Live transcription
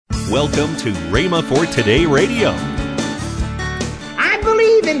Welcome to Rhema for Today Radio. I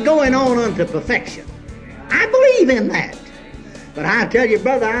believe in going on unto perfection. I believe in that. But I tell you,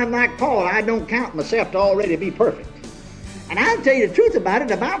 brother, I'm like Paul. I don't count myself to already be perfect. And I'll tell you the truth about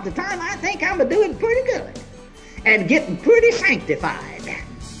it, about the time I think I'm doing pretty good and getting pretty sanctified.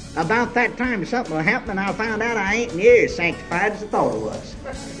 About that time something will happen and I'll find out I ain't near as sanctified as I thought I was.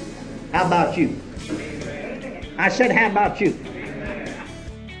 How about you? I said, how about you?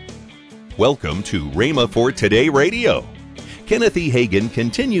 Welcome to Rhema for Today Radio. Kenneth E. Hagin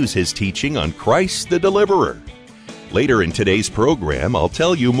continues his teaching on Christ the Deliverer. Later in today's program, I'll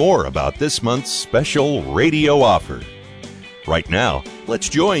tell you more about this month's special radio offer. Right now, let's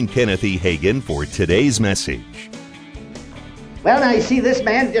join Kenneth E. Hagin for today's message. Well, now you see, this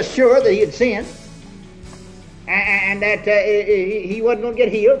man just sure that he had sinned, and that he wasn't going to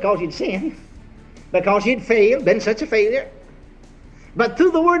get healed because he'd sinned, because he'd failed, been such a failure. But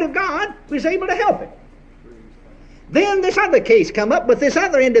through the Word of God, he was able to help him. Then this other case come up with this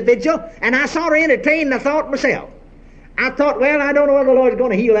other individual, and I sort of entertained the thought myself. I thought, well, I don't know whether the Lord's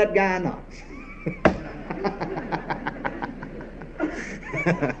going to heal that guy or not.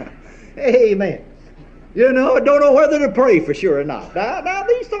 Amen. You know, I don't know whether to pray for sure or not. Now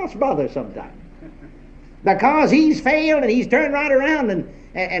these thoughts bother sometimes. Because he's failed and he's turned right around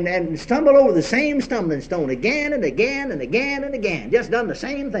and stumbled over the same stumbling stone again and again and again and again. Just done the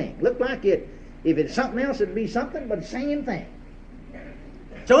same thing. Looked like it, if it's something else, it'd be something, but the same thing.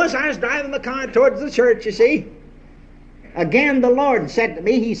 So as I was driving the car towards the church, you see, again the Lord said to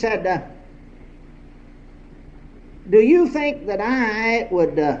me, He said, do you think that I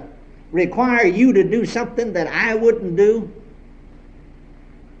would require you to do something that I wouldn't do?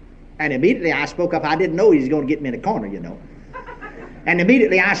 And immediately I spoke up. I didn't know he was going to get me in a corner, you know. And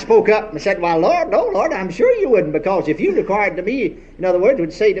immediately I spoke up and said, well, Lord, no, Lord, I'm sure you wouldn't, because if you required to me, in other words,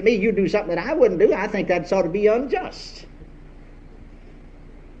 would say to me, you do something that I wouldn't do, I think that sort of be unjust.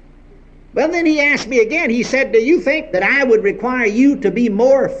 Well, then he asked me again. He said, do you think that I would require you to be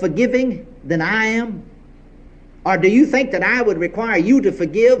more forgiving than I am? Or do you think that I would require you to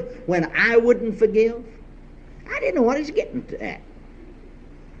forgive when I wouldn't forgive? I didn't know what he was getting at.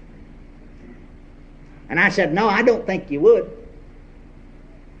 And I said, no, I don't think you would.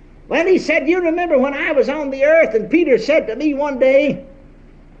 Well, he said, you remember when I was on the earth and Peter said to me one day,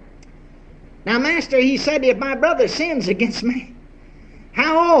 now, Master, he said, if my brother sins against me,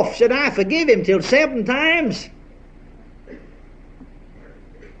 how oft should I forgive him? Till 7 times?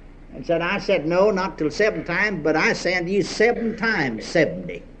 And I said, no, not till 7 times, but I say unto you 7 times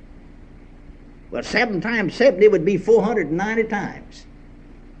 70. Well, 7 times 70 would be 490 times.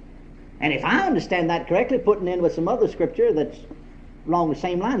 And if I understand that correctly, putting in with some other scripture that's along the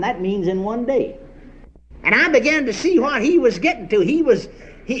same line, that means in one day. And I began to see what he was getting to. He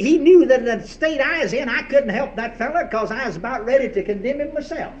knew that in the state I was in, I couldn't help that fella because I was about ready to condemn him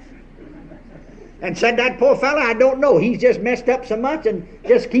myself. And said, that poor fella, I don't know. He's just messed up so much and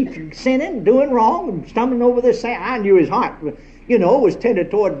just keeps sinning, doing wrong, and stumbling over this same. I knew his heart, you know, was tended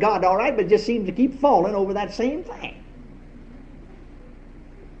toward God all right, but just seemed to keep falling over that same thing.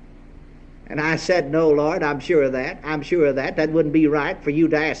 And I said, no, Lord, I'm sure of that. I'm sure of that. That wouldn't be right for you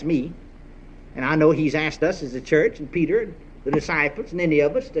to ask me. And I know he's asked us as a church, and Peter, and the disciples, and any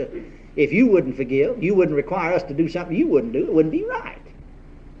of us, to, if you wouldn't forgive, you wouldn't require us to do something you wouldn't do, it wouldn't be right.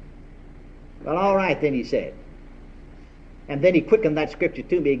 Well, all right, then, he said. And then he quickened that scripture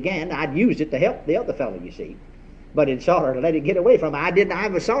to me again. I'd used it to help the other fellow, you see. But it sort of let it get away from me. I tell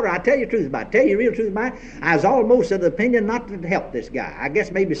you the truth about it. Tell you the real truth about it. I was almost of the opinion not to help this guy. I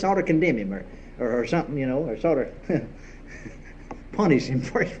guess maybe sort of condemn him or something, you know, or sort of punish him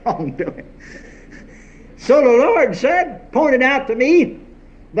for his wrongdoing. So the Lord pointed out to me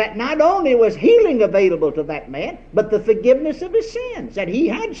that not only was healing available to that man, but the forgiveness of his sins. That he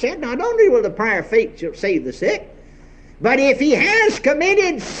had said, not only will the prayer of faith save the sick, but if he has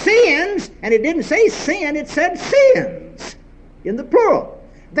committed sins, and it didn't say sin, it said sins, in the plural,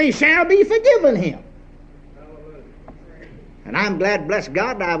 they shall be forgiven him. And I'm glad, bless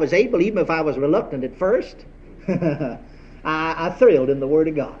God, that I was able, even if I was reluctant at first, I thrilled in the Word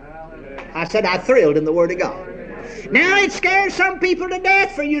of God. I said I thrilled in the Word of God. Now it scares some people to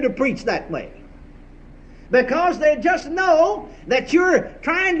death for you to preach that way, because they just know that you're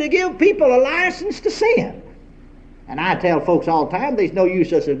trying to give people a license to sin. And I tell folks all the time, there's no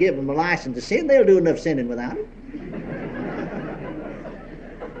use us to give them a license to sin. They'll do enough sinning without it.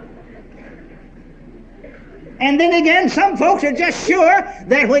 And then again, some folks are just sure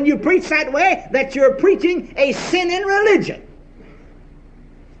that when you preach that way, that you're preaching a sinning religion.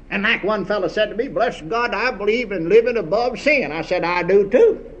 And like one fellow said to me, bless God, I believe in living above sin. I said, I do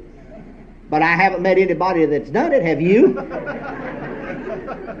too. But I haven't met anybody that's done it. Have you?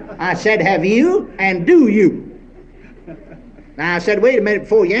 I said, have you? And do you? Now I said, wait a minute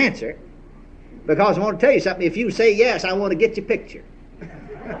before you answer, because I want to tell you something. If you say yes, I want to get your picture.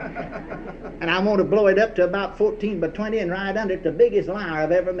 And I want to blow it up to about 14 by 20 and write under it, the biggest liar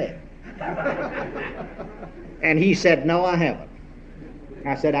I've ever met. And he said, no, I haven't.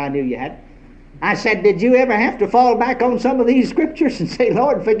 I said, I knew you hadn't. I said, did you ever have to fall back on some of these scriptures and say,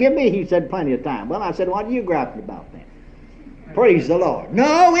 Lord, forgive me? He said, plenty of time. Well, I said, what are you griping about then? Praise the Lord.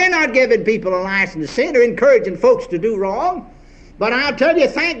 No, we're not giving people a license to sin or encouraging folks to do wrong. But I'll tell you,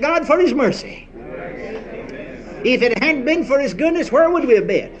 thank God for His mercy. If it hadn't been for His goodness, where would we have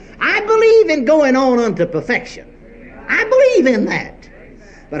been? I believe in going on unto perfection. I believe in that.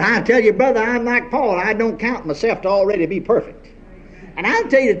 But I'll tell you, brother, I'm like Paul. I don't count myself to already be perfect. And I'll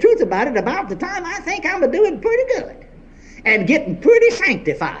tell you the truth about it, about the time I think I'm doing pretty good and getting pretty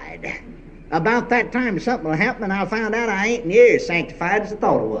sanctified. About that time something will happen and I found out I ain't near as sanctified as I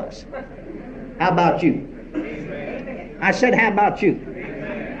thought I was. How about you? I said, how about you?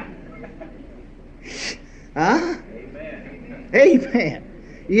 Huh? Amen.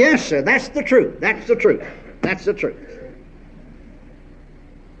 Yes, sir. That's the truth. That's the truth. That's the truth.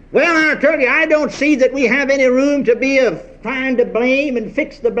 Well, I'll tell you, I don't see that we have any room to be trying to blame and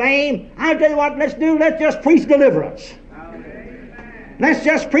fix the blame. I'll tell you what, let's do. Let's just preach deliverance. Let's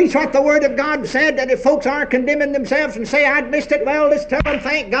just preach what the Word of God said, that if folks are condemning themselves and say, I missed it, well, let's tell them,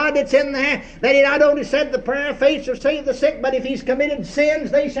 thank God it's in there, that He not only said the prayer, faith shall save the sick, but if he's committed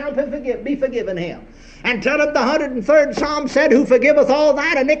sins, they shall be forgiven him. And tell him the 103rd Psalm said, who forgiveth all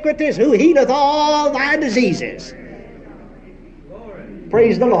thine iniquities, who healeth all thy diseases.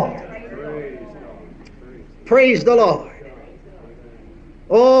 Praise the Lord. Praise the Lord.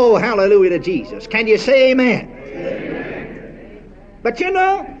 Oh, hallelujah to Jesus. Can you say amen? Amen. But you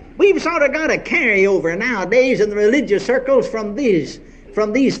know, we've sort of got a carryover nowadays in the religious circles from these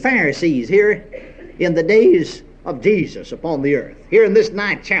Pharisees here in the days of Jesus upon the earth. Here in this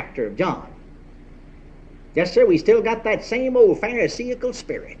 9th chapter of John. Yes, sir, we still got that same old Pharisaical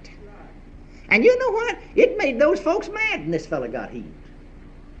spirit. And you know what? It made those folks mad when this fella got healed.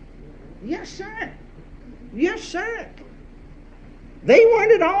 Yes, sir. Yes, sir. They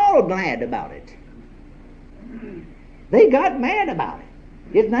weren't at all glad about it. They got mad about it.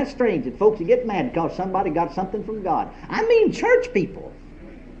 Isn't that strange that folks get mad because somebody got something from God? I mean church people.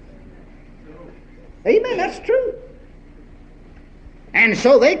 Amen, that's true. And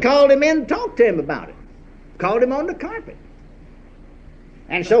so they called him in and talked to him about it. Called him on the carpet.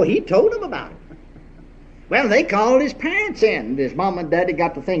 And so he told them about it. Well, they called his parents in. His mom and daddy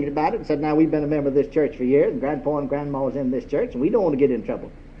got to thinking about it and said, now, we've been a member of this church for years, and grandpa and grandma was in this church, and we don't want to get in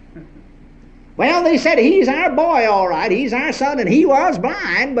trouble. Well, they said, he's our boy, all right. He's our son, and he was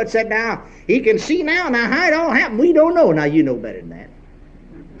blind, but said, now, he can see now. Now, how it all happened, we don't know. Now, you know better than that.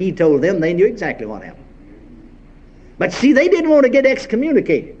 He told them they knew exactly what happened. But see, they didn't want to get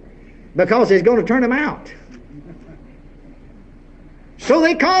excommunicated because it's going to turn them out. So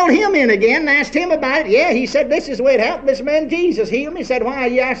they called him in again and asked him about it. Yeah, he said, this is the way it happened. This man Jesus healed me. He said, why,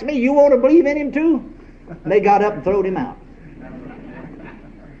 you asked me, you want to believe in him too? And they got up and throwed him out.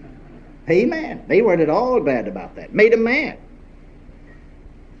 Amen. They weren't at all glad about that. Made him mad.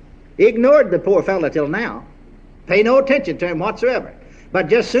 Ignored the poor fellow till now. Pay no attention to him whatsoever. But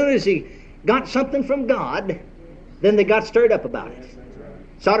just as soon as he got something from God, then they got stirred up about it.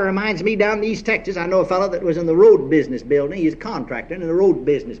 Sort of reminds me down in East Texas, I know a fellow that was in the road business building. He's a contractor in the road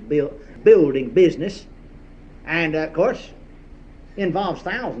business building business. And, of course, involves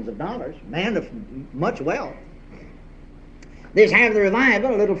thousands of dollars. Man of much wealth. They was having the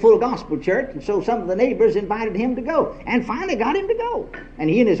revival, a little full gospel church, and so some of the neighbors invited him to go. And finally got him to go. And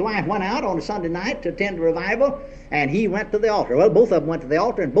he and his wife went out on a Sunday night to attend the revival, and he went to the altar. Well, both of them went to the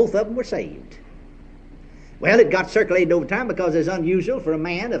altar, and both of them were saved. Well, it got circulated over time because it's unusual for a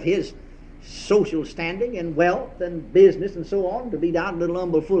man of his social standing and wealth and business and so on to be down in a little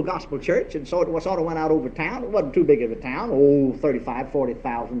humble full gospel church, and so it sort of went out over town. It wasn't too big of a town, 35,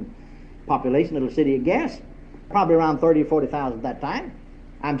 40,000 population, little city of Guess. Probably around 30 or 40,000 at that time.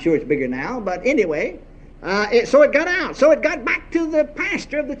 I'm sure it's bigger now, but anyway, so it got out. So it got back to the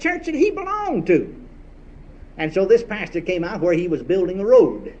pastor of the church that he belonged to. And so this pastor came out where he was building a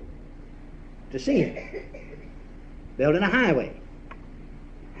road to see him. Building a highway.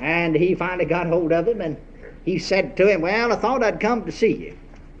 And he finally got hold of him and he said to him, well, I thought I'd come to see you.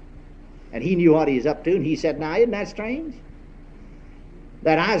 And he knew what he was up to, and he said, now, isn't that strange?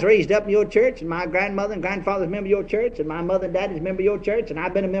 That I was raised up in your church, and my grandmother and grandfather's a member of your church, and my mother and daddy's a member of your church, and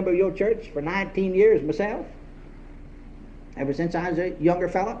I've been a member of your church for 19 years myself, ever since I was a younger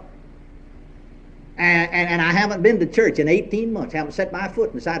fellow. And I haven't been to church in 18 months. I haven't set my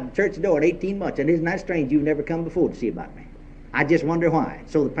foot inside the church door in 18 months. And isn't that strange? You've never come before to see about me. I just wonder why.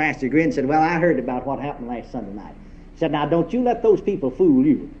 So the pastor grinned and said, well, I heard about what happened last Sunday night. He said, now don't you let those people fool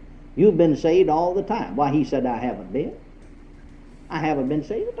you. You've been saved all the time. Why, he said, I haven't been. I haven't been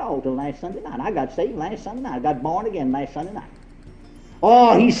saved at all till last Sunday night. I got saved last Sunday night. I got born again last Sunday night.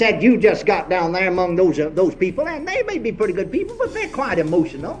 Oh, he said, you just got down there among those people, and they may be pretty good people, but they're quite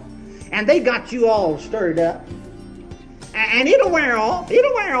emotional. And they got you all stirred up. And it'll wear off.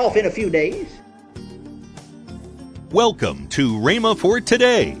 It'll wear off in a few days. Welcome to Rhema for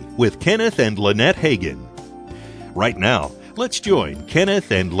Today with Kenneth and Lynette Hagin. Right now, let's join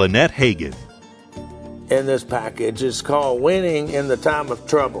Kenneth and Lynette Hagin. In this package, it's called Winning in the Time of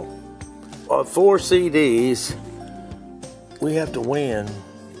Trouble. 4 CDs. We have to win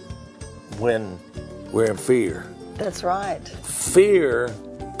when we're in fear. That's right. Fear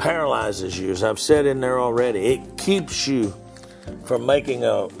paralyzes you, as I've said in there already. It keeps you from making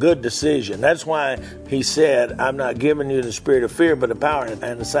a good decision. That's why he said, I'm not giving you the spirit of fear, but the power and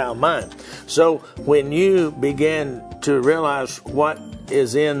a sound mind. So when you begin to realize what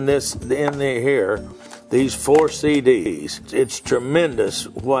is in here, these 4 CDs, it's tremendous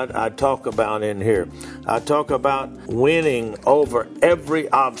what I talk about in here. I talk about winning over every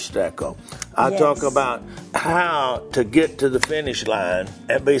obstacle. I talk about how to get to the finish line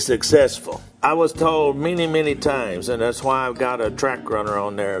and be successful. I was told many, many times, and that's why I've got a track runner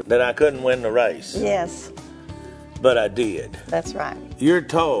on there, that I couldn't win the race. Yes. But I did. That's right. You're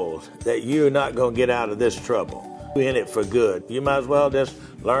told that you're not going to get out of this trouble. You're in it for good. You might as well just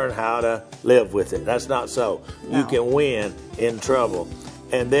learn how to live with it. That's not so. No. You can win in trouble.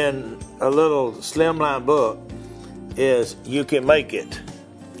 And then a little slimline book is You Can Make It.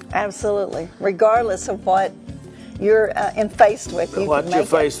 Absolutely. Regardless of what you're faced with, what you're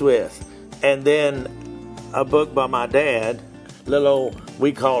faced with. And then a book by my dad, little,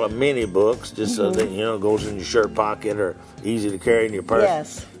 we call them mini books, just so that, goes in your shirt pocket or easy to carry in your purse.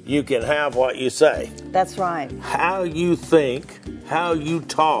 Yes. You can have what you say. That's right. How you think, how you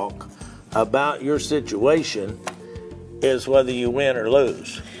talk about your situation is whether you win or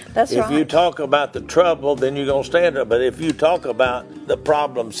lose. That's right. If you talk about the trouble, then you're going to stand up. But if you talk about the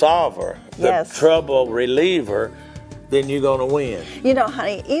problem solver, the trouble reliever, then you're going to win. You know,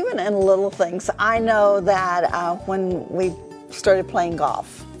 honey, even in little things, I know that when we started playing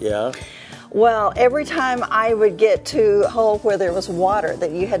golf. Yeah. Well, every time I would get to a hole where there was water,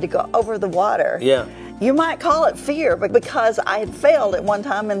 that you had to go over the water. Yeah. You might call it fear, but because I had failed at one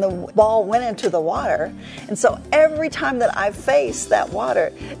time and the ball went into the water. And so every time that I face that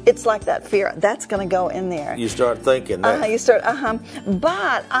water, it's like that fear. That's going to go in there. You start thinking that.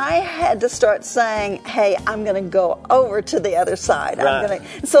 But I had to start saying, hey, I'm going to go over to the other side. Right.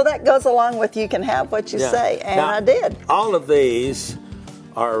 So that goes along with you can have what you say. And now, I did. All of these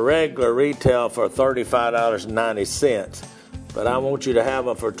are regular retail for $35.90. But I want you to have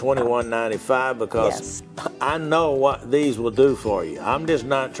them for $21.95 because I know what these will do for you. I'm just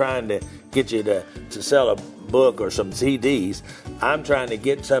not trying to get you to sell a book or some CDs. I'm trying to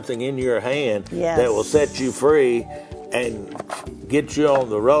get something in your hand that will set you free and get you on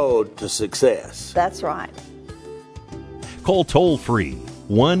the road to success. That's right. Call toll-free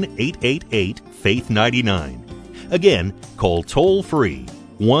 1-888-FAITH-99. Again, call toll-free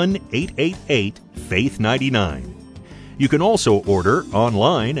 1-888-FAITH-99. You can also order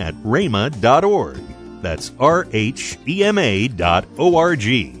online at rhema.org. That's RHEMA.org.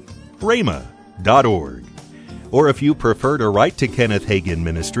 rhema.org. Or if you prefer to write to Kenneth Hagin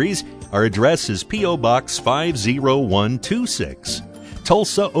Ministries, our address is P.O. Box 50126,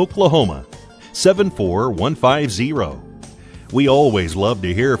 Tulsa, Oklahoma 74150. We always love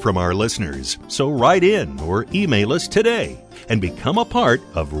to hear from our listeners, so write in or email us today and become a part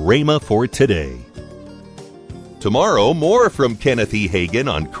of Rhema for Today. Tomorrow, more from Kenneth E.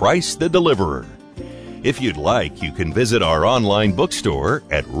 Hagin on Christ the Deliverer. If you'd like, you can visit our online bookstore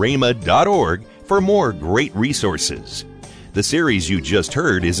at rhema.org for more great resources. The series you just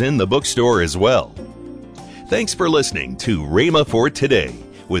heard is in the bookstore as well. Thanks for listening to Rhema for Today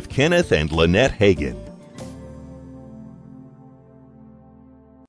with Kenneth and Lynette Hagin.